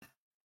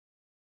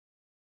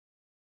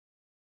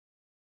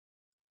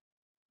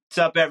What's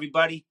up,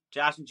 everybody?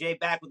 Josh and Jay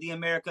back with the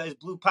America is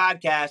Blue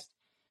podcast.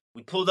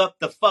 We pulled up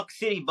the Fuck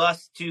City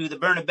bus to the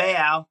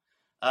Bernabeu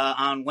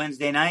on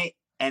Wednesday night,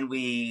 and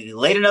we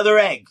laid another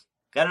egg.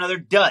 Got another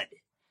dud.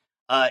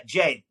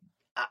 Jay,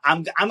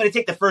 I'm going to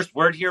take the first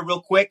word here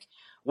real quick.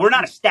 We're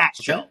not a stat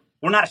show.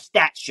 We're not a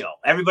stat show.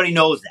 Everybody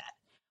knows that.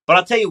 But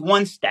I'll tell you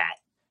one stat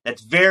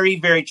that's very,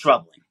 very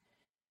troubling.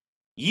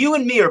 You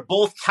and me are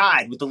both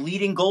tied with the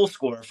leading goal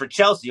scorer for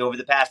Chelsea over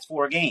the past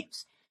 4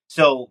 games.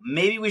 So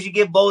maybe we should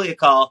give Bowley a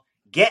call,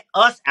 get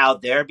us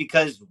out there,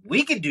 because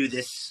we can do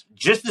this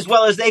just as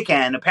well as they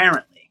can,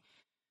 apparently.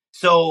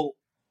 So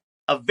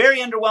a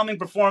very underwhelming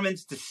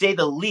performance, to say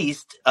the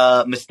least.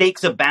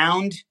 Mistakes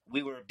abound.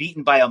 We were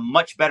beaten by a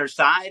much better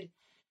side.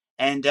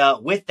 And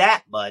with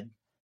that, bud,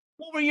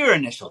 what were your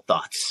initial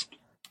thoughts?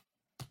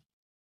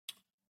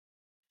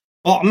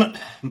 Well,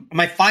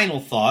 my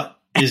final thought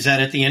is that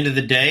at the end of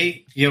the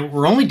day,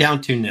 we're only down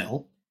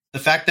 2-0. The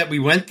fact that we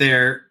went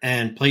there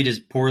and played as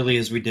poorly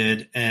as we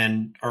did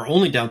and are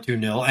only down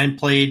 2-0 and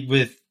played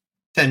with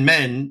 10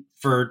 men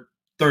for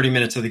 30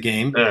 minutes of the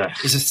game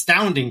is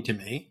astounding to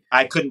me.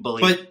 I couldn't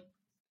believe it. But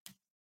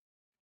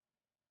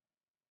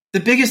the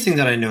biggest thing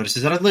that I noticed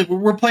is that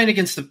we're playing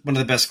against one of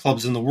the best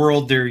clubs in the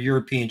world. They're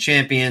European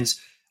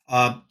champions.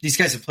 These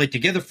guys have played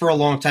together for a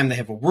long time. They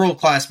have a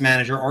world-class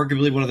manager,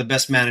 arguably one of the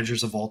best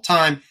managers of all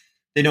time.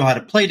 They know how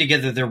to play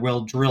together. They're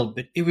well drilled.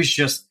 But it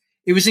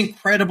was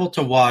incredible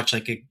to watch,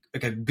 like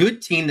a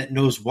good team that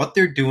knows what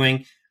they're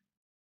doing,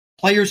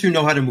 players who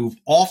know how to move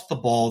off the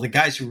ball, the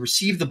guys who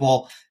receive the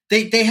ball.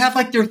 They have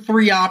like their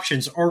 3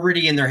 options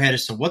already in their head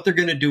as to what they're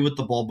going to do with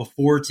the ball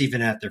before it's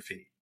even at their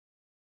feet.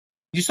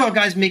 You saw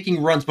guys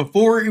making runs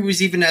before it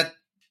was even at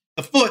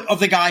the foot of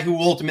the guy who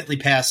ultimately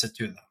passed it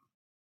to them.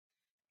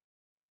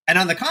 And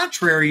on the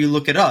contrary, you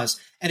look at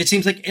us, and it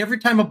seems like every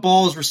time a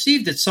ball is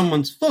received at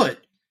someone's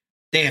foot,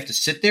 they have to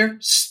sit there,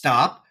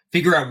 stop,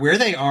 figure out where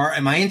they are.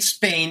 Am I in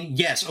Spain?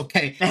 Yes.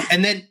 Okay.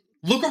 And then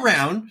look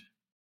around.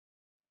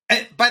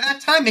 And by that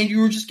time, man,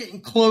 you were just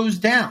getting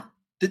closed down.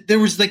 There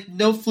was like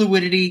no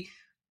fluidity.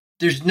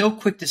 There's no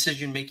quick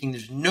decision making.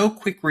 There's no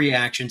quick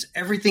reactions.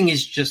 Everything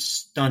is just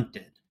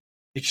stunted.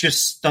 It's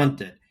just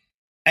stunted.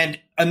 And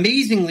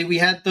amazingly, we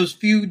had those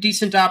few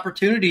decent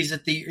opportunities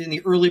in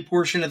the early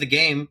portion of the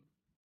game.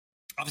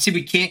 Obviously,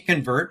 we can't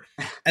convert.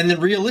 And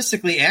then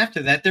realistically,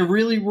 after that, there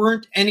really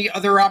weren't any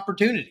other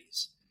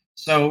opportunities.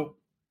 So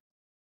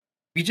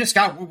we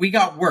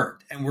got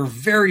worked. And we're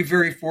very,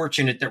 very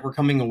fortunate that we're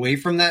coming away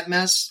from that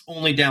mess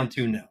only down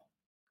 2-0.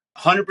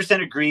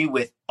 100% agree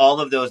with all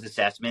of those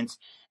assessments.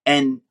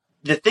 And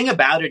the thing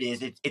about it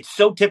is it's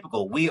so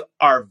typical. We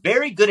are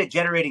very good at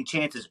generating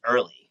chances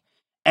early,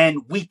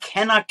 and we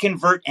cannot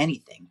convert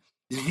anything.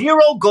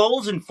 0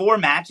 goals in 4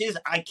 matches.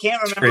 I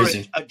can't remember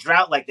a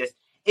drought like this.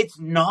 It's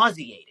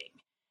nauseating.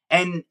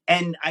 And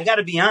I got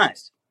to be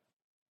honest,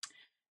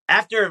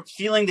 after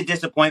feeling the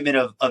disappointment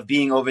of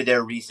being over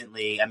there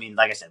recently, I mean,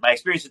 like I said, my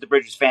experience at the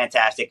Bridge was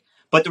fantastic,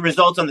 but the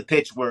results on the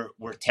pitch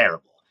were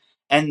terrible.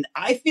 And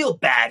I feel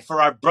bad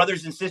for our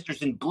brothers and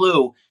sisters in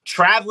blue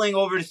traveling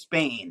over to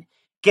Spain,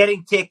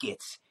 getting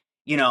tickets,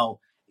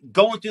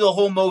 going through the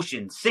whole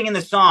motion, singing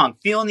the song,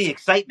 feeling the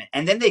excitement.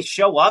 And then they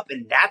show up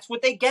and that's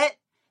what they get.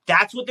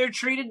 That's what they're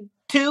treated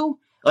to.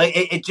 Like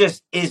it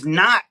just is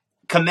not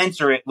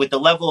commensurate with the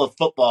level of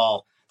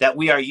football that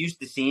we are used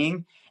to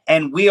seeing.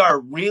 And we are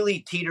really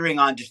teetering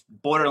on just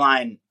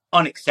borderline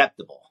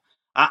unacceptable.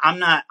 I'm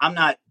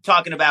not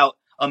talking about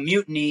a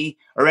mutiny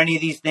or any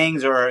of these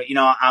things, or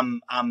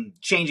I'm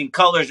changing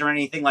colors or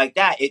anything like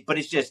that. But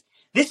it's just,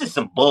 this is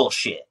some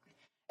bullshit,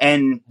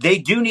 and they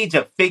do need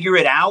to figure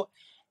it out.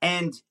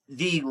 And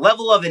the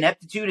level of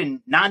ineptitude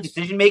and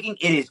non-decision making,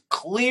 it is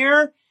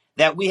clear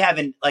that we have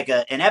an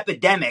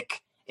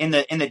epidemic in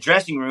the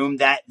dressing room,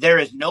 that there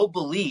is no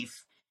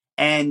belief,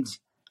 and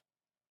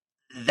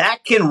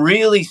that can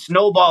really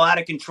snowball out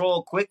of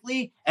control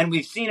quickly. And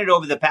we've seen it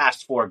over the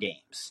past 4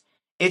 games.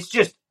 It's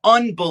just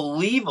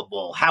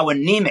unbelievable how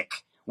anemic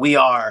we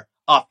are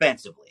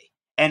offensively.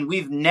 And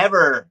we've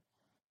never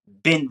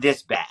been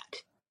this bad.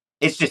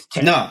 It's just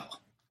terrible. No.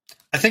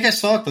 I think I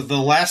saw it, but the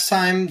last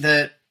time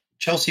that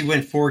Chelsea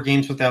went 4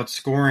 games without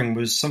scoring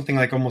was something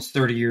like almost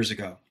 30 years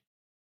ago.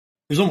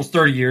 It was almost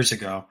 30 years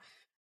ago.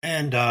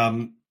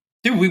 And,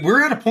 dude,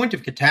 we're at a point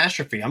of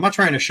catastrophe. I'm not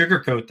trying to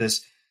sugarcoat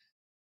this.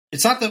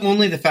 It's not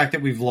only the fact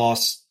that we've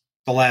lost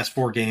the last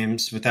 4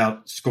 games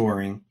without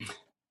scoring.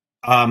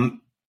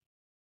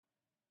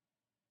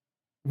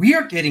 We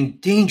are getting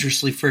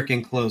dangerously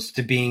freaking close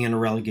to being in a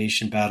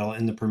relegation battle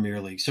in the Premier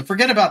League. So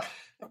forget about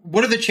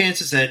what are the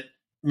chances that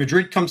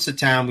Madrid comes to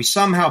town, we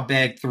somehow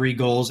bag 3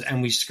 goals,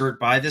 and we skirt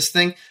by this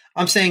thing.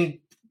 I'm saying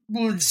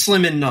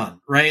slim and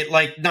none, right?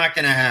 Like, not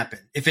going to happen.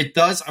 If it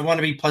does, I want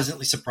to be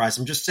pleasantly surprised.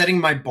 I'm just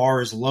setting my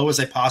bar as low as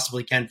I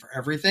possibly can for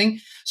everything.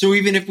 So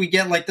even if we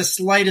get like the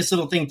slightest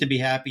little thing to be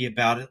happy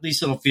about, at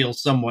least it'll feel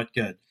somewhat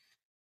good.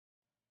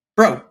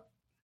 Bro,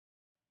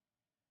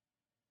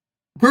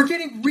 we're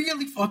getting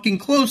really fucking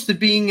close to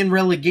being in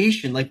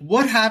relegation. Like,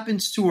 what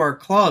happens to our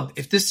club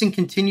if this thing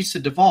continues to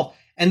devolve?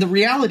 And the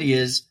reality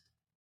is,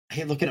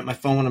 hate looking at my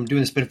phone when I'm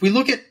doing this, but if we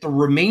look at the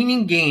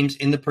remaining games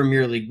in the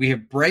Premier League, we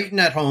have Brighton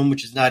at home,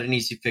 which is not an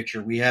easy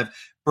fixture. We have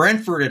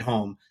Brentford at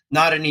home,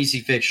 not an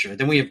easy fixture.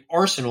 Then we have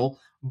Arsenal,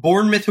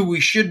 Bournemouth, who we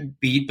should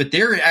beat, but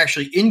they're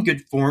actually in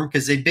good form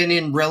because they've been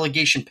in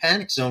relegation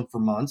panic zone for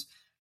months.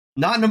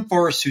 Nottingham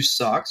Forest, who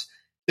sucks.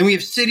 Then we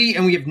have City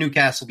and we have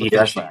Newcastle. Beat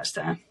us last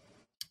time.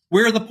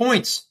 Where are the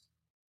points?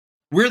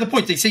 Where are the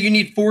points? They say you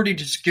need 40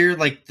 to secure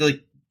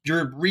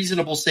your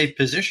reasonable safe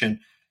position.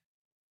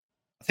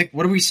 I think,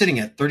 what are we sitting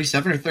at?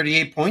 37 or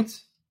 38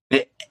 points?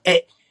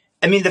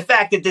 I mean, the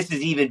fact that this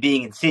is even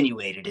being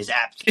insinuated is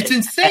it's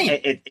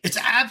insane. It's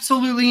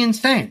absolutely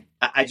insane.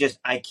 I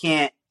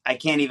can't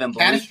even believe.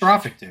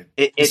 Catastrophic, dude.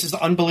 This is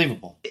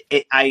unbelievable.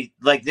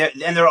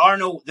 There are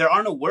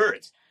no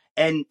words.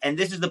 And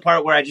this is the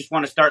part where I just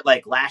want to start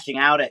like lashing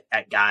out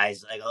at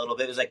guys like a little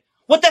bit. It's like,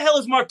 what the hell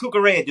is Mark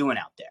Cucurella doing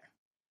out there?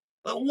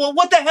 Well,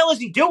 what the hell is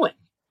he doing?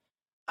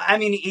 I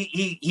mean,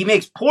 he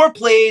makes poor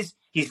plays.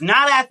 He's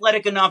not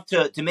athletic enough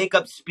to make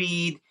up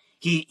speed.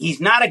 He's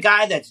not a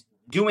guy that's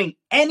doing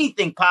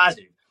anything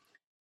positive.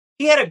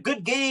 He had a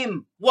good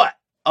game,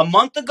 a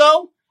month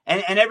ago?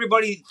 And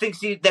everybody thinks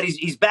that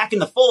he's back in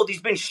the fold.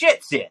 He's been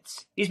shit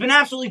since. He's been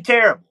absolutely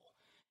terrible.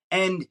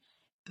 And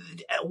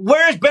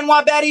where is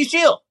Benoit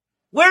Badiashile?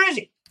 Where is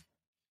he?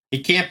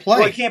 He can't play.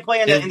 Well, he can't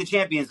play in the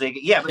Champions League.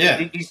 Yeah, but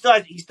he still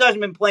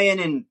hasn't been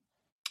playing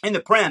in the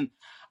Prem.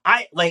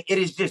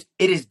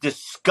 It is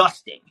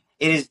disgusting.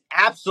 It is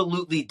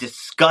absolutely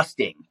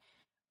disgusting,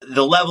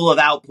 the level of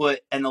output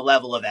and the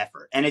level of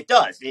effort. And it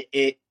does.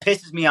 It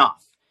pisses me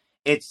off.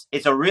 It's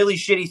a really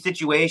shitty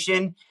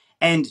situation.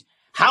 And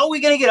how are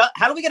we going to get up?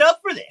 How do we get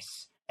up for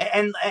this?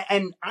 And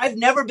I've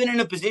never been in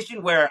a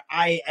position where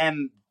I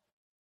am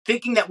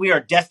thinking that we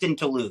are destined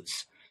to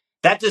lose.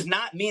 That does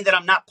not mean that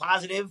I'm not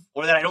positive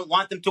or that I don't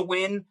want them to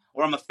win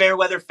or I'm a fair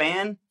weather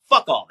fan.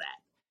 Fuck all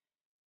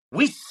that.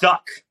 We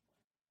suck.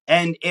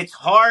 And it's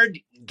hard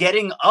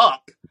getting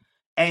up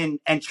and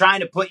trying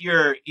to put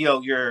your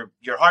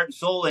heart and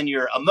soul and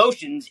your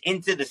emotions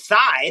into the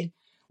side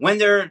when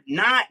they're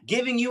not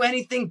giving you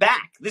anything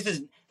back. This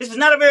is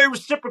not a very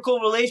reciprocal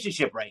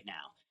relationship right now.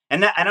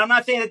 And I'm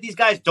not saying that these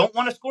guys don't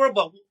want to score,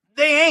 but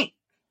they ain't.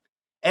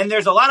 And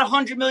there's a lot of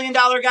 $100 million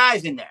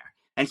guys in there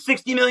and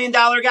 $60 million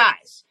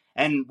guys.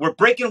 And we're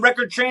breaking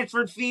record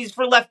transfer fees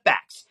for left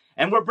backs.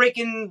 And we're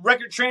breaking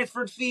record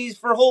transfer fees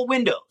for whole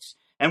windows.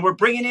 And we're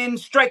bringing in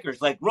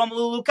strikers like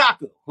Romelu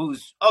Lukaku,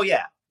 who's,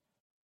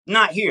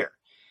 not here.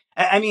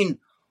 I mean,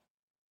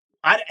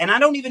 I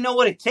don't even know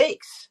what it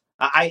takes.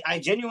 I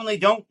genuinely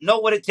don't know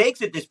what it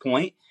takes at this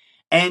point.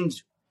 And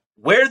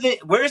where's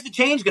the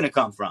change going to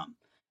come from?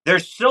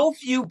 There's so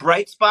few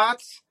bright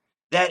spots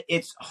that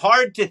it's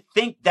hard to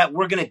think that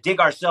we're going to dig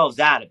ourselves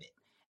out of it.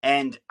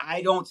 And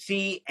I don't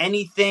see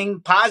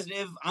anything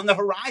positive on the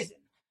horizon.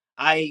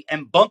 I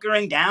am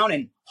bunkering down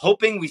and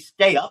hoping we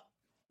stay up.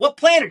 What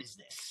planet is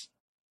this?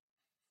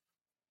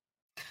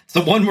 It's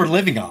the one we're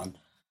living on.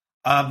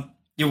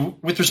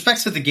 With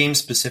respect to the game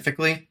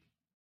specifically,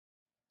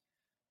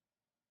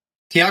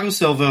 Thiago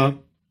Silva,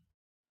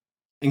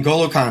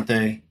 N'Golo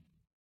Kante,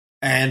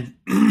 and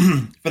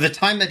for the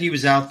time that he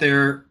was out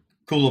there,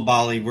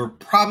 Koulibaly were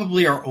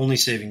probably our only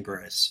saving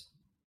grace.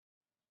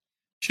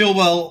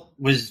 Chilwell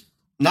was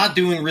not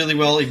doing really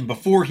well even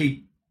before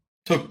he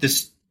took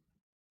this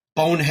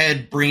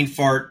bonehead brain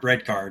fart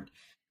red card.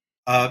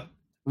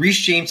 Reece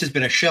James has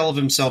been a shell of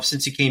himself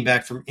since he came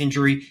back from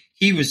injury.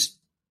 He was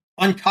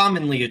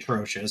uncommonly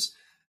atrocious.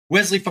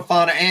 Wesley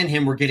Fofana and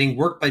him were getting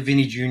worked by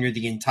Vinny Jr.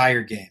 the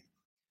entire game.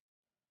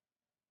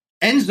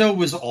 Enzo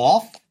was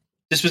off.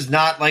 This was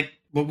not like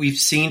what we've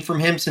seen from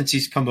him since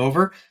he's come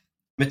over.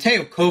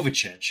 Mateo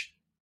Kovacic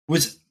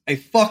was a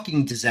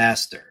fucking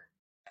disaster.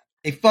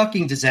 A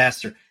fucking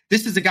disaster.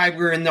 This is the guy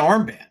we're in the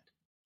armband.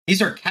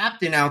 He's our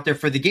captain out there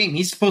for the game.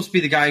 He's supposed to be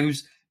the guy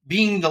who's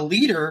being the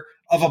leader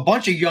of a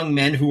bunch of young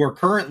men who are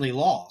currently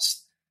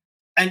lost.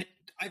 And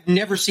I've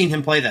never seen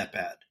him play that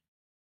bad.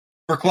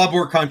 For club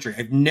or country,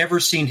 I've never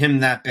seen him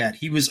that bad.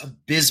 He was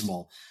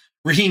abysmal.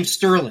 Raheem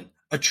Sterling,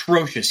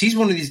 atrocious. He's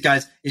one of these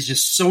guys is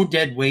just so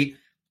dead weight.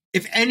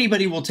 If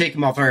anybody will take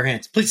him off our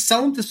hands, please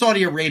sell him to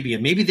Saudi Arabia.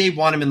 Maybe they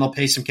want him and they'll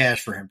pay some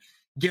cash for him.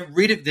 Get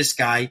rid of this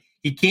guy.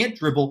 He can't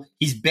dribble.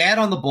 He's bad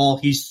on the ball.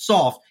 He's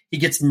soft. He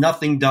gets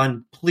nothing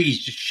done.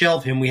 Please just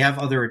shelve him. We have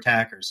other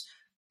attackers.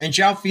 And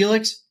João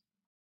Felix,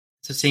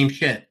 it's the same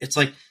shit. It's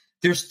like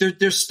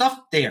there's stuff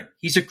there.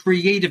 He's a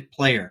creative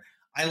player.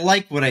 I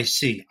like what I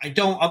see.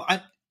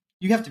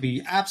 You have to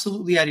be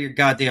absolutely out of your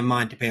goddamn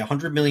mind to pay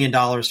 $100 million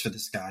for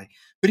this guy.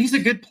 But he's a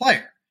good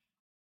player.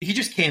 He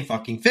just can't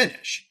fucking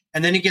finish.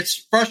 And then he gets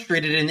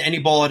frustrated in any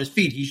ball at his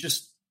feet. He's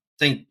just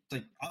think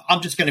like,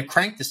 I'm just going to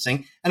crank this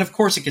thing. And of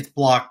course it gets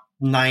blocked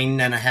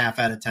 9.5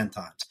 out of 10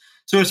 times.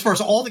 So as far as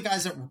all the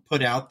guys that were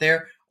put out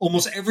there,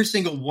 almost every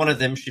single one of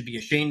them should be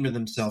ashamed of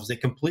themselves. They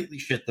completely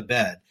shit the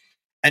bed.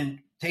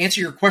 And to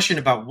answer your question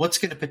about what's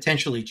going to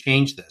potentially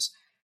change this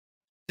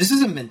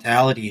is a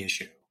mentality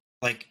issue.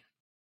 Like,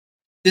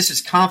 this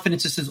is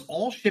confidence. This is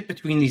all shit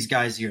between these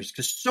guys' ears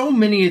because so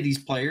many of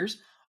these players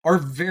are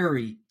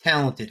very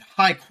talented,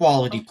 high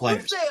quality Of course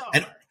players. they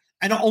are.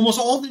 And almost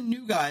all the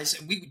new guys,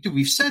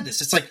 we've said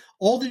this. It's like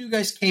all the new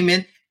guys came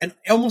in, and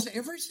almost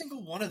every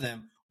single one of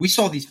them, we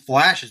saw these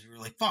flashes. We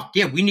were like, "Fuck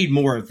yeah, we need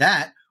more of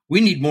that.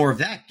 We need more of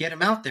that. Get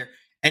them out there."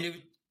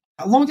 And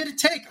how long did it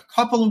take? A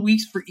couple of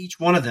weeks for each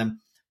one of them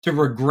to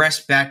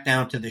regress back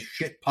down to the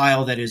shit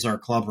pile that is our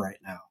club right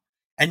now.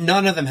 And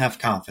none of them have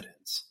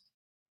confidence.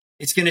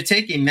 It's going to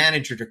take a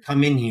manager to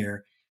come in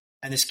here,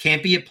 and this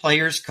can't be a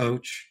player's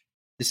coach.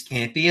 This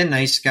can't be a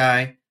nice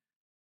guy.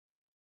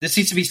 This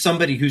needs to be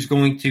somebody who's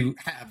going to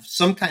have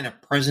some kind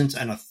of presence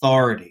and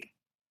authority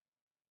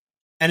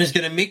and is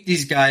going to make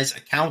these guys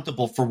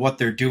accountable for what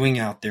they're doing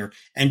out there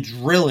and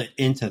drill it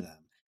into them.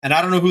 And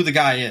I don't know who the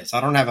guy is. I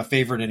don't have a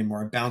favorite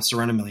anymore. I bounced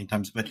around a million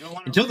times. But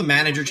until the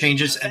manager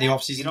changes and the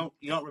offseason...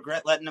 You don't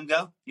regret letting them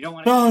go? You don't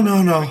want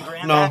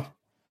to... No.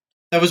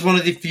 That was one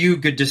of the few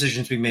good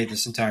decisions we made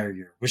this entire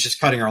year, was just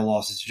cutting our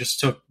losses. It just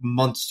took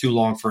months too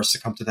long for us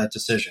to come to that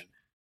decision.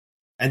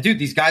 And dude,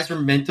 these guys are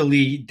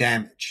mentally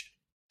damaged.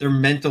 They're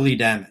mentally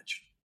damaged.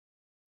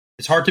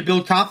 It's hard to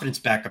build confidence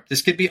back up.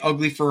 This could be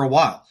ugly for a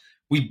while.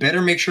 We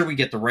better make sure we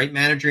get the right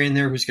manager in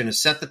there who's going to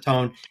set the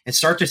tone and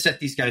start to set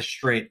these guys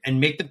straight and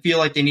make them feel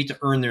like they need to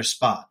earn their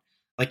spot.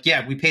 Like,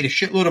 yeah, we paid a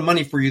shitload of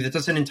money for you. That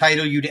doesn't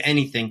entitle you to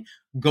anything.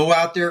 Go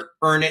out there,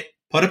 earn it,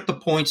 put up the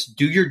points,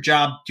 do your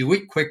job, do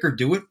it quicker,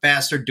 do it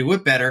faster, do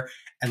it better,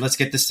 and let's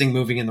get this thing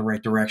moving in the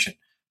right direction.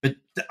 But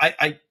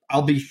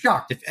I'll be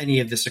shocked if any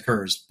of this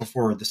occurs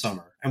before the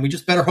summer. And we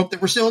just better hope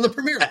that we're still in the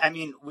Premier League. I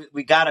mean,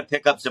 we got to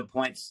pick up some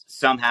points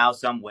somehow,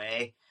 some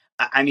way.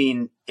 I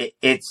mean,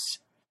 it's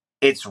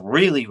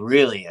really,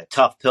 really a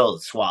tough pill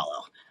to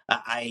swallow.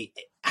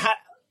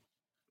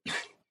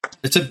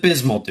 It's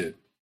abysmal, dude.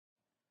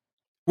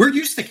 We're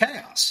used to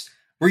chaos.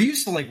 We're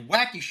used to like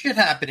wacky shit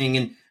happening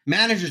and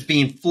managers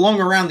being flung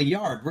around the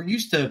yard. We're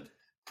used to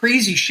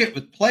crazy shit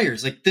with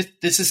players. Like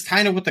this is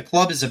kind of what the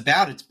club is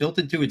about. It's built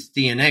into its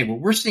DNA. What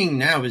we're seeing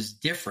now is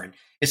different.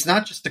 It's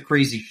not just the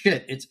crazy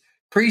shit. It's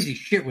crazy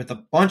shit with a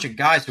bunch of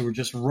guys who are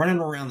just running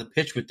around the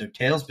pitch with their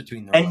tails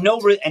between their legs.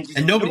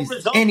 And nobody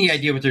has any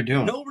idea what they're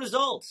doing. No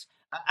results.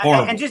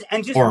 And just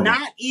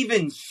not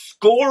even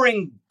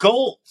scoring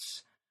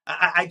goals.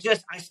 I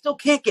still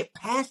can't get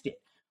past it.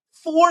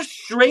 4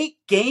 straight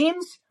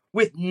games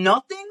with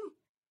nothing?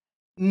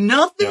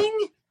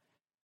 Nothing?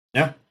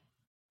 Yeah.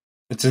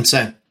 It's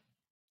insane.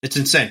 It's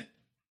insane.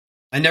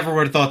 I never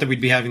would have thought that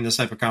we'd be having this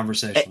type of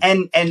conversation.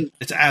 And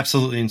it's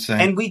absolutely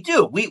insane. And we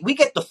do. We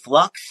get the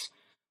flux.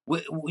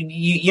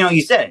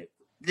 You said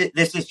it.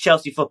 This is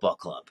Chelsea Football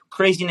Club.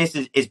 Craziness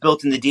is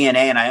built in the DNA,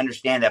 and I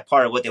understand that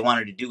part of what they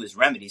wanted to do is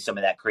remedy some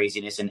of that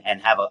craziness and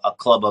have a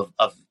club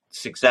of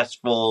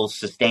successful,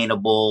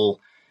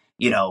 sustainable,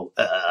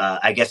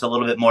 I guess a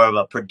little bit more of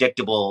a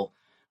predictable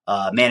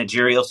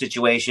managerial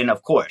situation.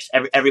 Of course,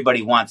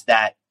 everybody wants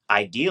that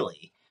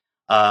ideally.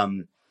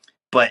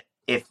 But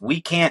if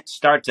we can't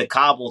start to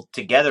cobble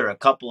together a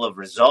couple of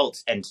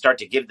results and start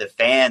to give the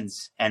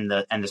fans and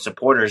the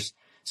supporters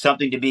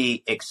something to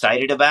be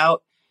excited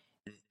about,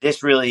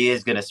 this really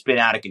is going to spin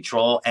out of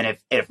control. And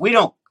if we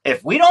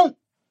don't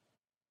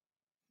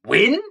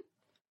win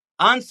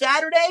on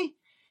Saturday,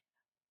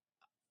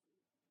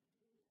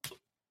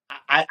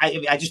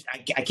 I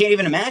can't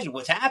even imagine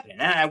what's happening.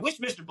 And I wish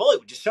Mr. Bully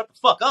would just shut the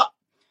fuck up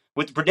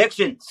with the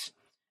predictions.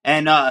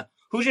 And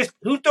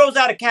who throws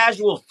out a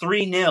casual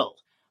 3-0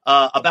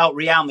 about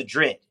Real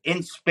Madrid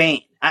in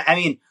Spain? I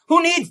mean,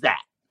 who needs that?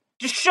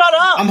 Just shut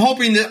up. I'm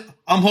hoping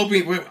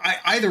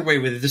either way,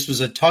 whether this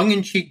was a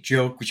tongue-in-cheek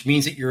joke, which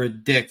means that you're a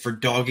dick for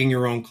dogging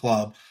your own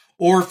club,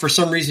 or for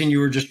some reason you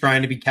were just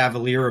trying to be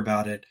cavalier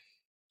about it.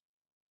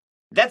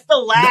 That's the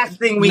last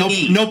thing we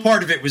need. No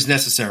part of it was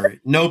necessary.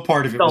 No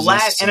part of it was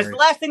necessary. And it's the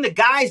last thing the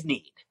guys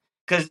need,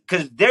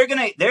 because they're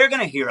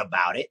gonna hear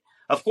about it.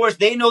 Of course,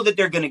 they know that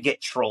they're gonna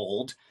get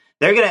trolled.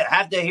 They're gonna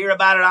have to hear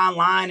about it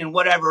online and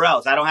whatever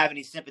else. I don't have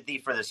any sympathy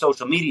for the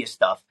social media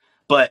stuff,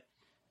 but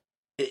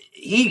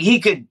he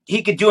could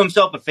do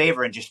himself a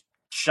favor and just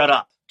shut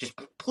up. Just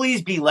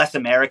please be less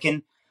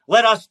American.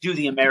 Let us do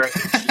the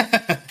American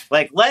shit.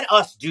 Let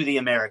us do the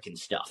American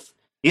stuff.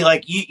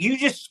 You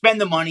just spend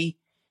the money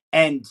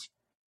and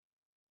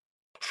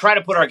try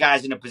to put our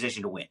guys in a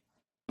position to win.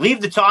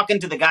 Leave the talking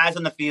to the guys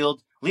on the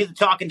field. Leave the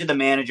talking to the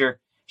manager.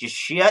 Just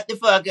shut the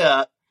fuck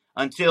up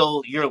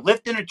until you're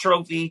lifting a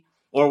trophy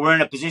or we're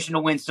in a position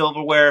to win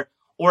silverware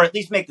or at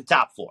least make the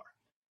top 4.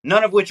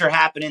 None of which are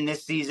happening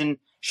this season,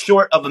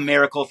 short of a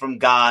miracle from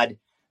God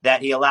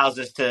that he allows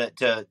us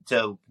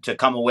to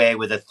come away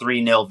with a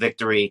 3-0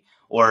 victory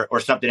or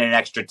something in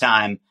extra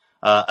time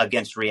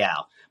against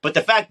Real. But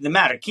the fact of the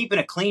matter, keeping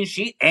a clean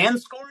sheet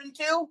and scoring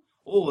 2,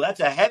 that's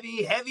a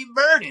heavy, heavy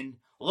burden.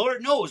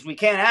 Lord knows we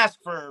can't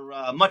ask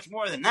for much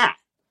more than that.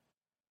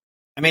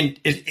 I mean,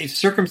 if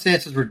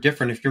circumstances were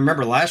different, if you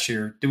remember last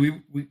year,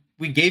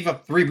 we gave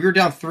up 3. We were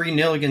down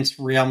 3-0 against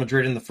Real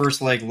Madrid in the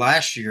first leg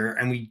last year,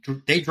 and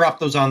they dropped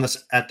those on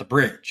us at the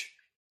bridge.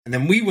 And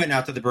then we went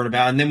out to the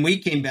Bernabeu, and then we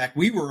came back.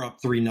 We were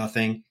up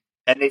 3-0.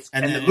 And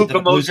Luka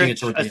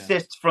Modric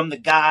assists from the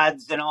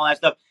gods and all that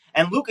stuff.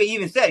 And Luka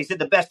even said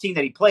the best team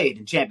that he played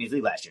in Champions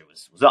League last year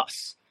was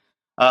us.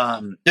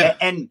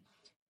 And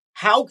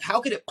how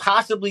could it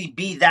possibly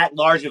be that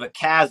large of a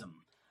chasm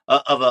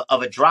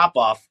of a drop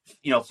off,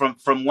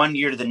 from one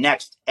year to the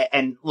next?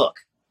 And look,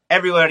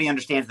 everybody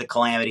understands the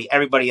calamity.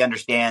 Everybody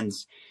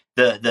understands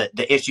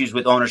the issues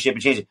with ownership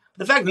and changes. But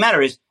the fact of the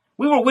matter is,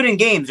 we were winning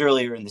games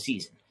earlier in the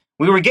season.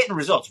 We were getting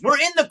results. We're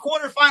in the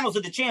quarterfinals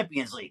of the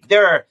Champions League.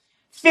 There are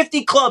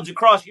 50 clubs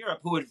across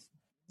Europe who would,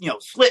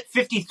 slit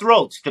 50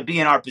 throats to be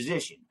in our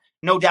position.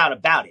 No doubt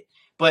about it.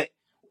 But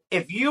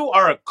if you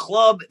are a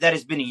club that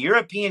has been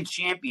European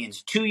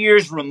champions 2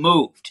 years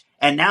removed,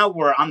 and now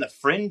we're on the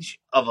fringe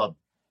of a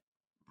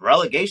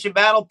relegation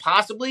battle,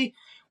 possibly,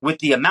 with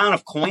the amount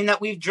of coin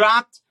that we've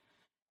dropped,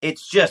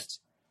 it's just,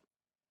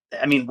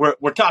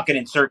 we're talking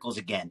in circles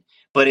again.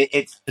 But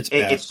it's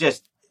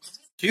just.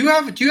 Do you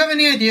have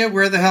any idea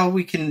where the hell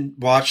we can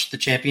watch the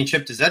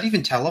championship? Is that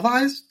even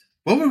televised?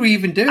 What would we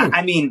even do?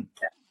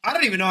 I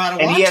don't even know how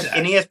to watch that.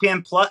 An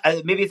ESPN Plus,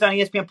 maybe it's on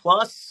ESPN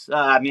Plus.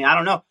 I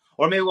don't know.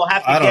 Or maybe we'll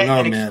have to get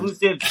an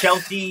exclusive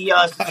Chelsea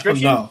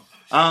subscription.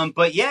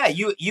 But yeah,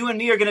 you and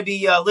me are going to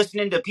be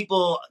listening to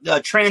people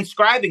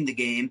transcribing the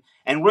game,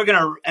 and we're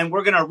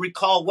gonna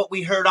recall what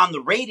we heard on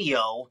the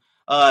radio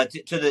to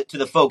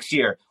the folks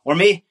here. Or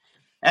me,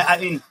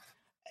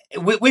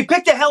 we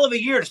picked a hell of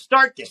a year to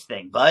start this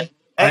thing, bud.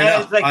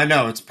 I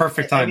know. It's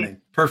perfect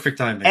timing. Perfect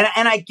timing.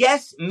 And I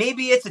guess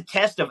maybe it's a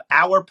test of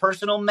our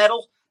personal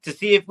mettle to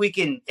see if we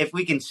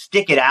can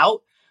stick it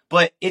out.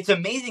 But it's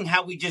amazing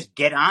how we just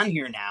get on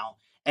here now,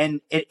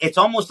 and it's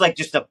almost like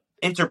just a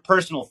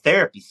interpersonal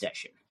therapy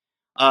session,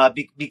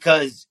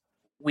 because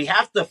we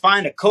have to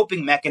find a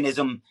coping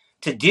mechanism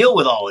to deal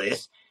with all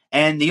this.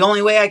 And the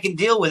only way I can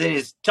deal with it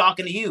is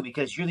talking to you,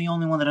 because you're the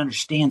only one that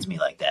understands me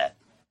like that.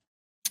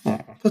 Oh,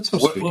 that's so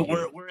sweet.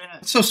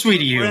 That's so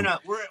sweet of you.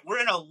 We're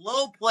in a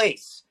low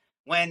place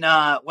when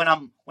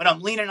I'm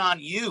leaning on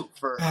you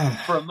for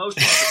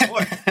emotional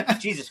support.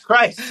 Jesus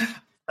Christ!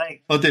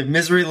 The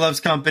misery loves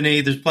company.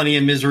 There's plenty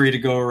of misery to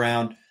go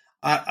around.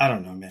 I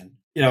don't know, man.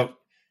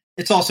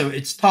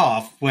 It's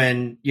tough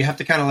when you have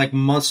to kind of like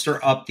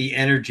muster up the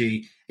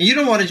energy, and you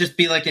don't want to just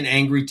be like an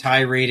angry,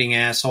 tirading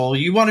asshole.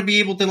 You want to be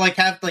able to like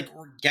have like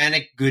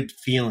organic, good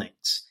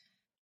feelings,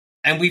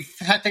 and we've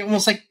had to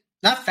almost like.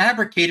 Not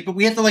fabricated, but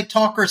we had to like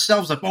talk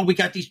ourselves up. Oh, we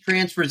got these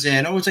transfers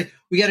in. Oh, it's like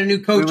we got a new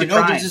coach, and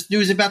there's this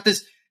news about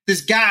this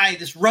guy,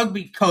 this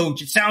rugby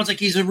coach. It sounds like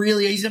he's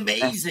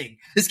amazing.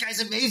 This guy's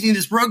amazing.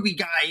 This rugby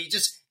guy,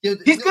 he's going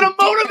to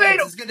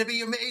motivate him. He's going to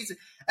be amazing.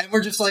 And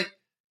we're just like,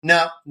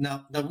 no,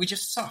 we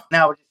just suck.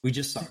 We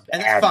just suck,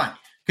 and that's fine.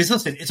 Because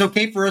listen, it's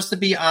okay for us to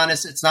be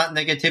honest. It's not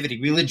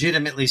negativity. We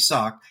legitimately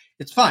suck.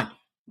 It's fine.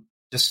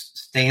 Just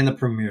stay in the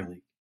Premier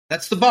League.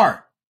 That's the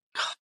bar.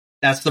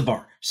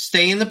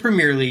 Stay in the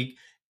Premier League,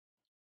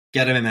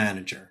 get him a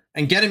manager,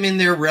 and get him in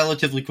there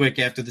relatively quick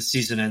after the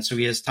season ends so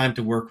he has time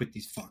to work with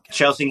these fuckers.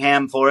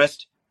 Chelsingham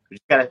Forest. We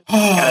just gotta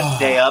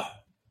stay up.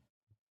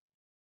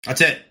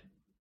 That's it.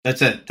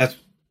 That's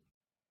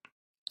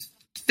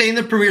stay in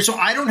the Premier so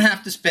I don't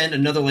have to spend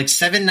another like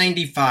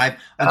 $7.95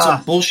 on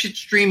some bullshit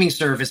streaming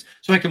service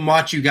so I can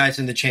watch you guys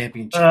in the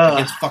championship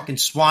against fucking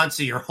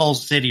Swansea or Hull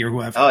City or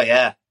whoever. Oh,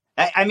 yeah.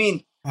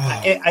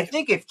 I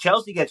think if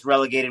Chelsea gets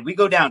relegated, we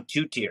go down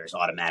 2 tiers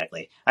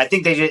automatically. I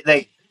think they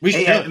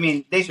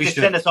should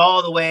send us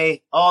all the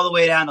way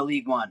down to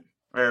League One,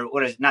 or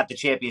what is not the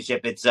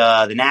championship? It's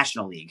the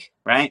National League,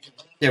 right?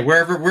 Yeah,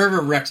 wherever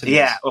Wrexham is.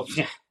 Yeah,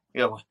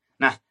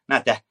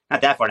 not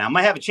that far now.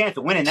 Might have a chance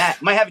of winning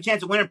that. Might have a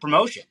chance of winning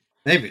promotion.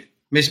 Maybe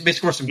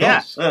score some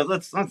goals. Yeah,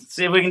 let's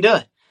see if we can do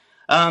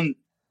it.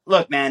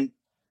 Look, man,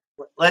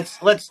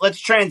 let's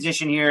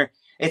transition here.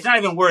 It's not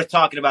even worth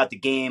talking about the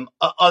game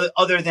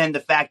other than the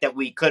fact that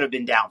we could have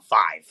been down 5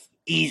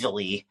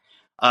 easily.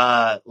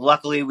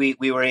 Luckily,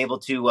 we were able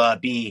to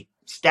be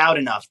stout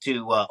enough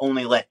to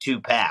only let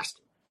 2 pass.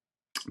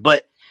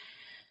 But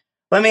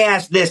let me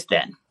ask this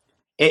then.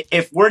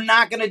 If we're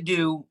not going to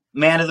do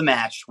man of the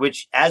match,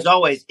 which, as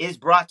always, is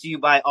brought to you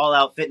by All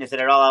Out Fitness,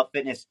 and at All Out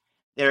Fitness,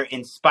 they're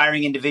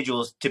inspiring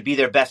individuals to be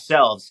their best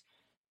selves,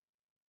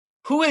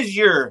 who is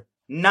your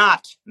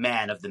not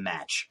man of the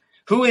match?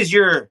 Who is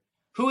your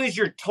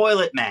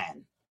toilet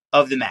man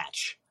of the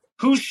match?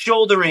 Who's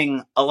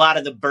shouldering a lot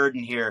of the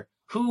burden here?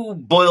 Who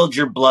boiled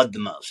your blood the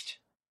most?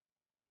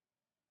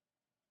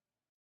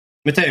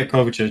 Mateo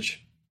Kovacic.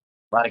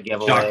 A lot of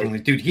giveaways. Shockingly.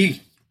 Dude,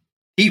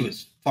 he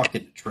was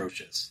fucking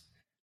atrocious.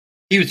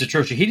 He was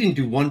atrocious. He didn't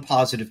do one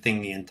positive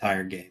thing the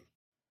entire game.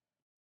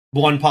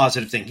 One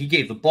positive thing. He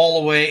gave the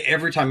ball away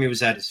every time he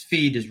was at his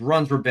feet. His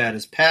runs were bad.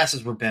 His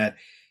passes were bad.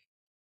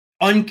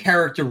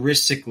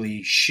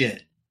 Uncharacteristically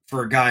shit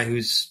for a guy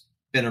who's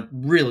been a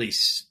really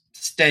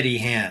steady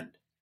hand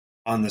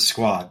on the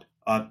squad.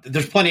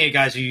 There's plenty of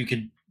guys who you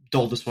could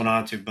dole this one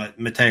on to, but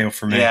Mateo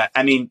for me. Yeah,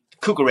 I mean,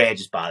 Cucurella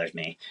just bothers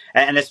me.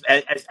 And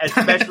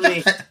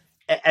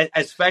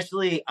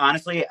especially,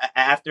 honestly,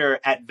 after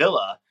at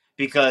Villa,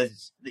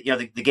 because,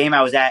 the game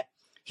I was at,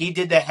 he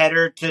did the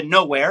header to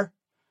nowhere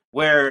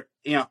where,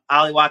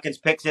 Ollie Watkins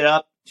picks it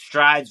up,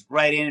 strides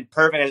right in,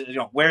 perfect.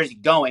 Where is he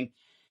going?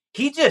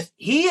 He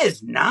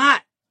is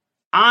not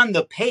on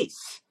the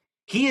pace.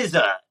 He is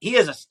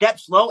a step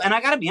slow, and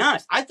I got to be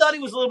honest, I thought he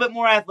was a little bit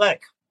more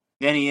athletic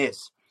than he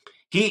is.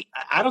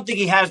 I don't think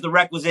he has the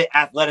requisite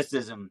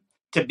athleticism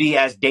to be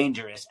as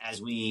dangerous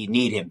as we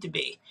need him to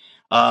be.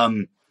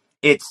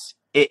 It's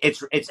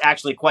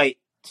actually quite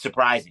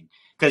surprising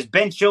because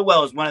Ben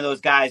Chilwell is one of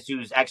those guys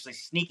who's actually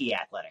sneaky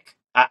athletic.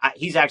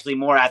 He's actually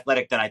more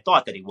athletic than I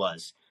thought that he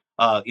was,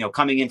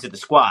 coming into the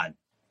squad.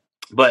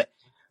 But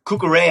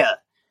Cucurella,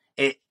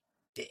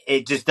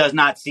 it just does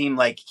not seem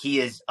like he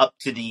is up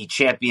to the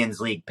Champions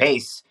League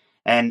pace.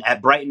 And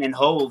at Brighton and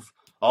Hove,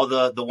 all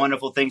the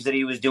wonderful things that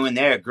he was doing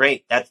there,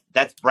 great.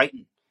 That's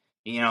Brighton.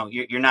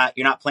 You're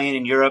not playing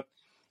in Europe.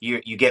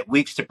 You get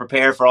weeks to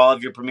prepare for all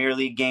of your Premier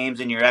League games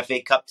and your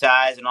FA Cup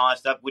ties and all that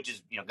stuff, which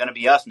is going to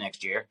be us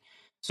next year.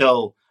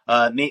 So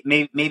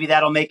maybe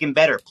that'll make him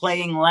better.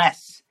 Playing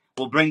less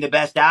will bring the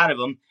best out of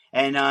him,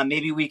 and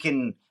maybe we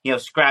can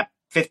scrap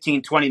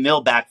 15, 20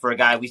 mil back for a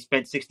guy we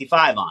spent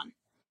 65 on.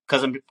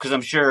 Because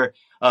I'm sure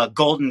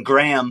Golden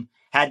Graham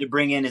had to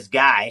bring in his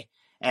guy,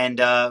 and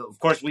of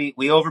course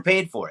we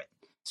overpaid for it.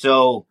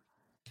 So,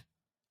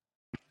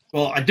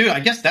 well, I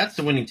guess that's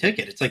the winning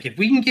ticket. It's like if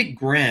we can get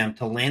Graham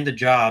to land a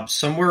job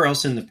somewhere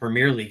else in the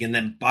Premier League and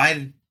then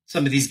buy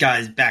some of these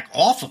guys back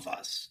off of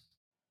us,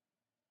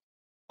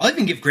 I'll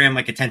even give Graham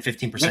like a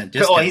 10-15% discount.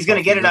 Well, he's going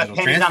to get it at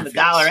pennies on the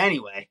dollar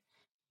anyway.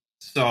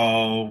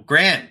 So,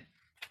 Graham,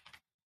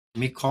 let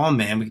me call him,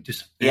 man. We can do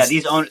some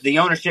business. Yeah, the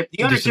ownership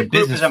group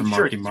is, I'm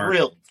sure,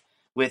 thrilled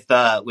with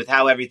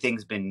how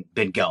everything's been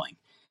going.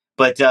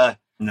 But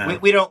no.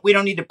 we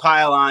don't need to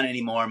pile on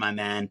anymore, my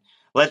man.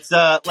 Let's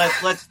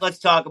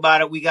talk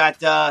about it. We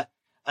got a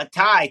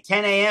tie,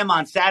 10 a.m.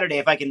 on Saturday.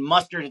 If I can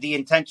muster the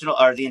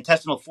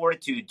intestinal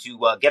fortitude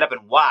to get up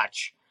and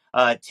watch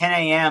 10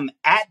 a.m.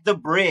 at the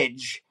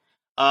Bridge.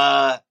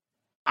 I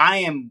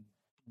am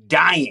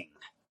dying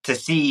to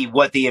see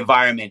what the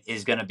environment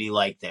is going to be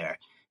like there.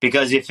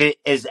 Because if it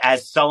is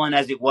as sullen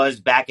as it was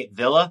back at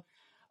Villa,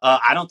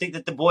 I don't think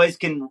that the boys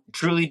can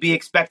truly be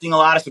expecting a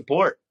lot of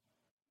support.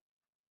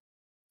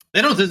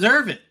 They don't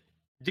deserve it.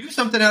 Do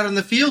something out on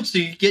the field so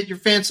you get your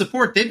fan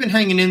support. They've been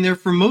hanging in there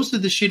for most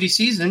of the shitty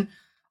season.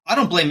 I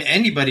don't blame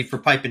anybody for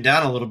piping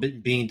down a little bit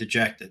and being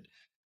dejected.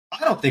 I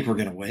don't think we're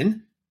going to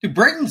win. Dude,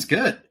 Brighton's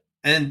good.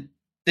 And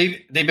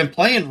they've been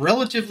playing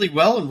relatively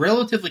well and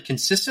relatively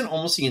consistent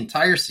almost the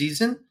entire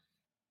season.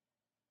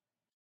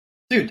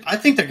 Dude, I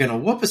think they're going to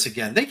whoop us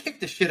again. They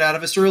kicked the shit out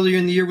of us earlier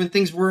in the year when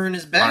things weren't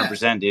as bad.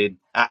 100%, dude.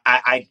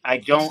 I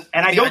don't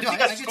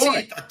think us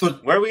scoring.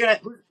 Where are we going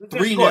to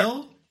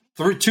 3-0?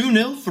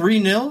 2-0?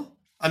 3-0?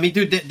 I mean,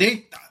 dude,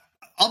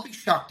 I'll be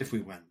shocked if we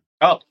win.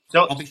 Oh,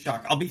 so I'll be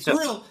shocked. I'll be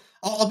thrilled.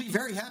 I'll be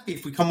very happy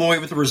if we come away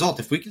with the result.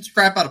 If we can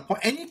scrap out a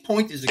point, any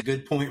point is a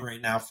good point right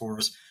now for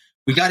us.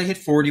 We got to hit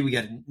 40. We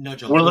got to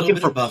nudge a little bit above. We're looking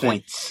for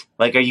points.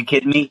 Like, are you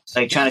kidding me?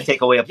 Like, trying to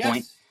take away a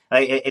point?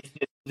 Like,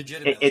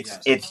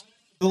 it's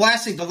the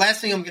last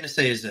thing I'm going to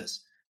say is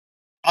this.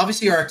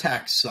 Obviously, our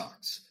attack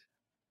sucks.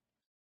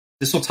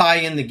 This will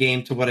tie in the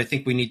game to what I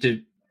think we need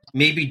to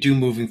maybe do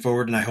moving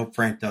forward, and I hope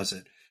Frank does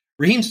it.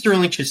 Raheem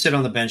Sterling should sit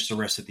on the bench the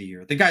rest of the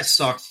year. The guy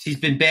sucks. He's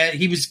been bad.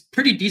 He was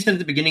pretty decent at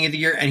the beginning of the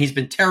year, and he's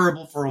been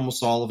terrible for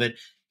almost all of it.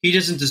 He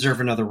doesn't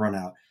deserve another run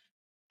out.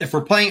 If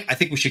we're playing, I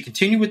think we should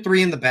continue with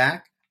 3 in the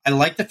back. I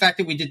like the fact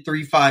that we did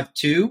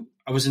 3-5-2.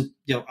 I wasn't,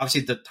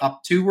 obviously the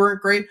top 2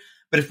 weren't great,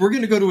 but if we're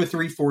going to go to a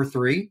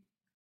 3-4-3,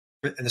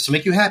 and this will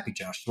make you happy,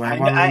 Josh. So I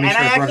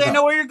actually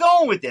know where you're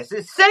going with this.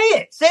 Say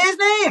it. Say his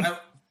name.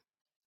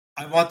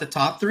 I want the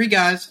top 3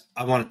 guys.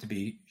 I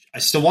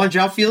still want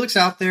João Felix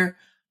out there.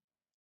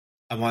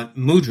 I want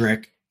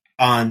Mudryk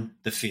on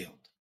the field.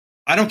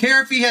 I don't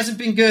care if he hasn't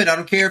been good. I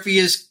don't care if he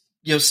is,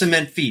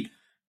 cement feet.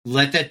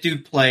 Let that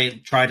dude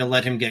play. Try to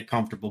let him get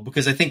comfortable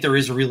because I think there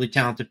is a really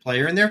talented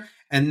player in there.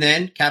 And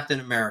then Captain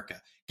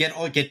America.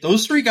 Get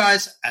those 3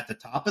 guys at the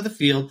top of the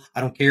field.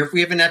 I don't care if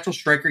we have a natural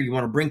striker. You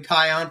want to bring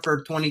Kai on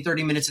for 20,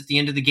 30 minutes at the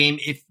end of the game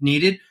if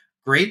needed.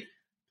 Great.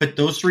 Put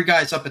those 3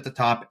 guys up at the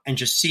top and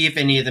just see if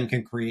any of them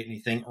can create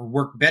anything or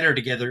work better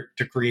together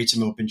to create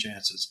some open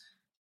chances.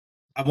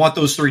 I want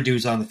those 3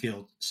 dudes on the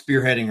field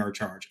spearheading our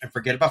charge. And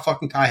forget about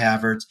fucking Kai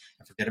Havertz.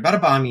 And forget about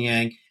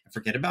Aubameyang. And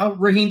forget about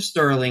Raheem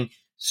Sterling.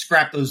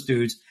 Scrap those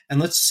dudes. And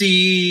let's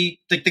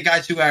see the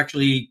guys who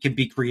actually can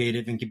be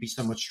creative and can be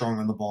somewhat strong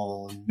on the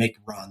ball and make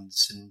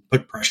runs and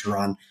put pressure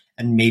on.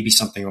 And maybe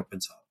something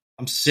opens up.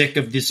 I'm sick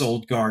of this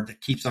old guard that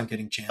keeps on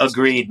getting chances.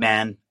 Agreed,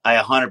 man. I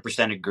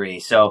 100%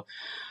 agree. So,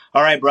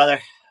 all right, brother.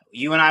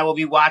 You and I will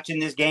be watching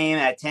this game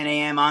at 10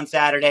 a.m. on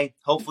Saturday.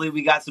 Hopefully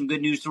we got some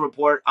good news to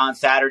report on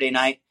Saturday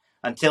night.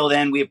 Until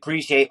then, we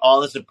appreciate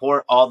all the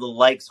support, all the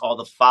likes, all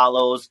the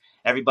follows,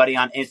 everybody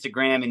on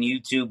Instagram and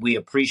YouTube. We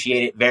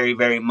appreciate it very,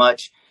 very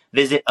much.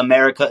 Visit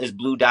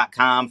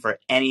americaisblue.com for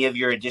any of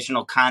your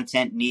additional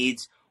content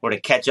needs or to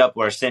catch up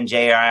or send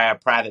Jay or I a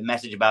private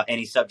message about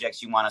any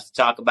subjects you want us to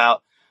talk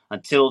about.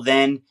 Until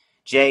then,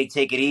 Jay,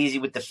 take it easy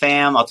with the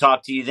fam. I'll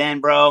talk to you then,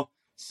 bro.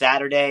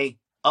 Saturday,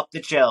 up the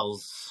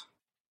Chels.